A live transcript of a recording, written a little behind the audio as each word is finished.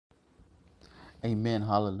Amen.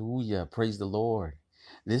 Hallelujah. Praise the Lord.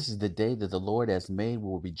 This is the day that the Lord has made. We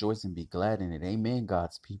will rejoice and be glad in it. Amen,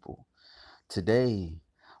 God's people. Today,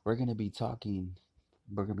 we're going to be talking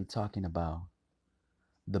about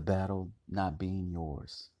the battle not being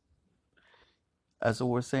yours. As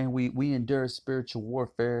we're saying, we endure spiritual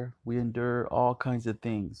warfare. We endure all kinds of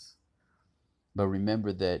things. But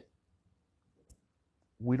remember that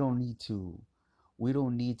we don't need to we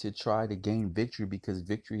don't need to try to gain victory because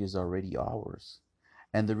victory is already ours.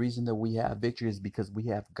 And the reason that we have victory is because we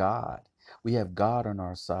have God. We have God on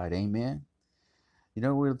our side. Amen.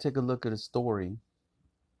 We'll take a look at a story.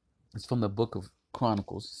 It's from the book of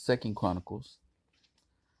Chronicles, Second Chronicles,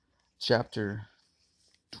 chapter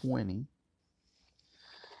 20.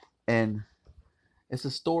 And it's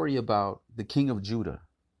a story about the king of Judah,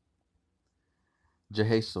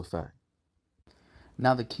 Jehoshaphat.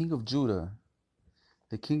 Now the king of Judah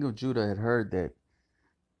had heard that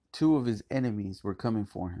two of his enemies were coming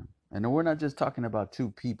for him. And we're not just talking about two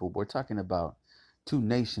people, we're talking about two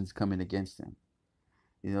nations coming against him.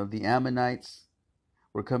 The Ammonites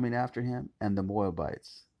were coming after him and the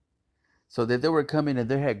Moabites. So that they were coming and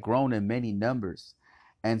they had grown in many numbers.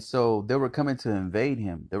 And so they were coming to invade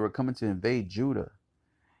him. They were coming to invade Judah.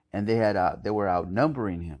 And they were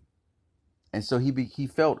outnumbering him. And so he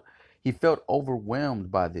felt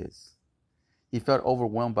overwhelmed by this. He felt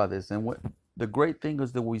overwhelmed by this. And what the great thing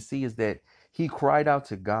is that we see is that he cried out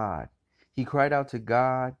to God. He cried out to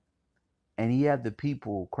God, and he had the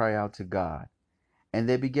people cry out to God. And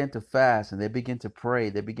they began to fast and they began to pray.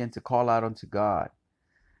 They began to call out unto God,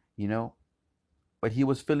 you know. But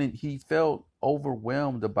he felt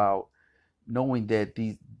overwhelmed about knowing that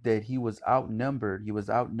he was outnumbered. He was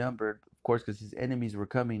outnumbered, of course, because his enemies were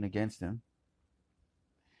coming against him.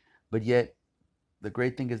 But yet, the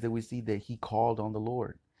great thing is that we see that he called on the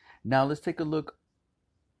Lord. Now let's take a look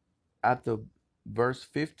at the verse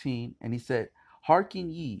 15, and he said,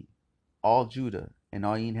 "Hearken ye, all Judah, and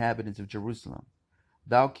all ye inhabitants of Jerusalem,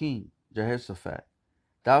 thou king Jehoshaphat,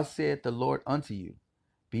 thou saith the Lord unto you,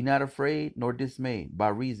 be not afraid nor dismayed by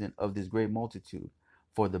reason of this great multitude,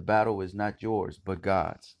 for the battle is not yours, but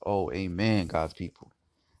God's." Oh, amen, God's people.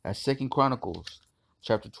 That's Second Chronicles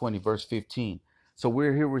chapter 20, verse 15. So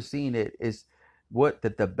we're seeing it is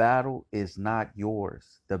that the battle is not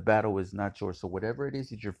yours. The battle is not yours. So whatever it is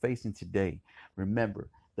that you're facing today, remember,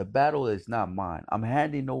 the battle is not mine. I'm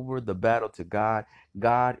handing over the battle to God.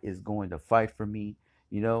 God is going to fight for me.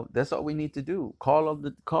 That's all we need to do. Call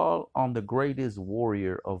on the greatest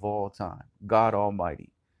warrior of all time, God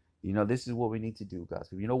Almighty. This is what we need to do, guys.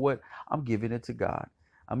 You know what? I'm giving it to God.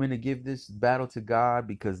 I'm going to give this battle to God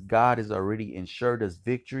because God has already ensured us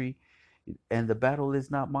victory, and the battle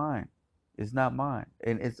is not mine. It's not mine,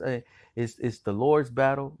 and it's the Lord's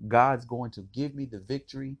battle. God's going to give me the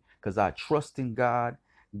victory because I trust in God.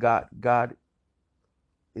 God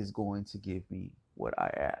is going to give me what I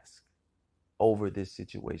ask over this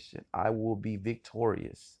situation. I will be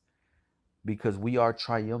victorious because we are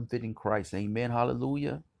triumphant in Christ. Amen.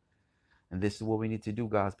 Hallelujah. And this is what we need to do,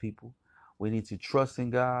 God's people. We need to trust in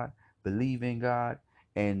God, believe in God,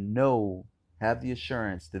 and have the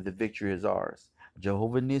assurance that the victory is ours.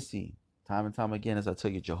 Jehovah Nissi, time and time again, as I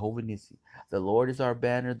tell you, Jehovah Nissi. The Lord is our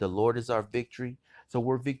banner. The Lord is our victory. So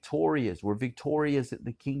we're victorious. We're victorious in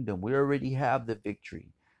the kingdom. We already have the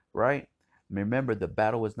victory, right? Remember, the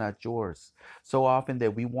battle is not yours. So often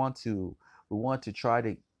that we want to try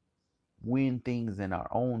to win things in our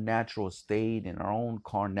own natural state, in our own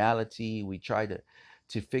carnality. We try to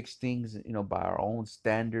fix things, by our own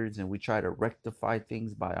standards, and we try to rectify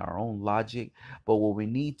things by our own logic. But what we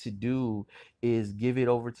need to do is give it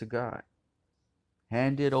over to God.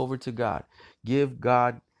 Hand it over to God. Give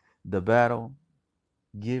God the battle.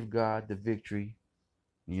 Give God the victory.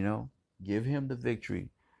 You know, give him the victory.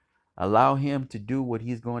 Allow him to do what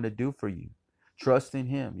he's going to do for you. Trust in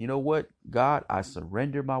him. You know what? God, I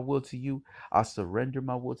surrender my will to you. I surrender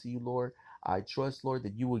my will to you, Lord. I trust, Lord,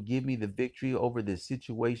 that you will give me the victory over this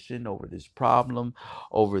situation, over this problem,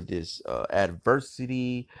 over this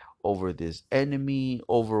adversity, over this enemy,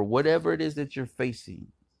 over whatever it is that you're facing,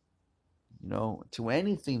 to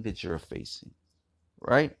anything that you're facing,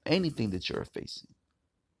 right? Anything that you're facing.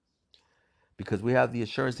 Because we have the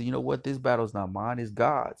assurance that, you know what? This battle is not mine, it's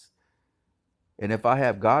God's. And if I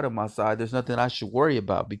have God on my side, there's nothing I should worry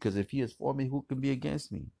about, because if he is for me, who can be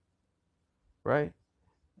against me? Right?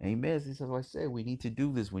 Amen. As I said, we need to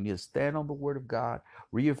do this. We need to stand on the word of God,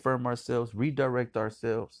 reaffirm ourselves, redirect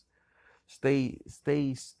ourselves, stay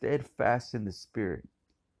steadfast in the spirit.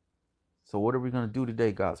 So what are we going to do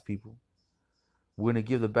today, God's people? We're going to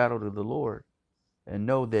give the battle to the Lord. and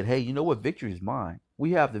know that, hey, you know what? Victory is mine.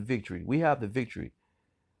 We have the victory. We have the victory.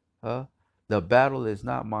 Huh? The battle is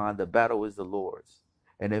not mine. The battle is the Lord's.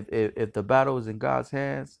 And if the battle is in God's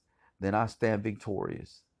hands, then I stand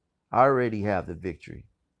victorious. I already have the victory.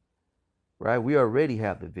 Right? We already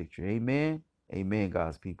have the victory. Amen. Amen,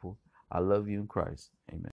 God's people. I love you in Christ. Amen.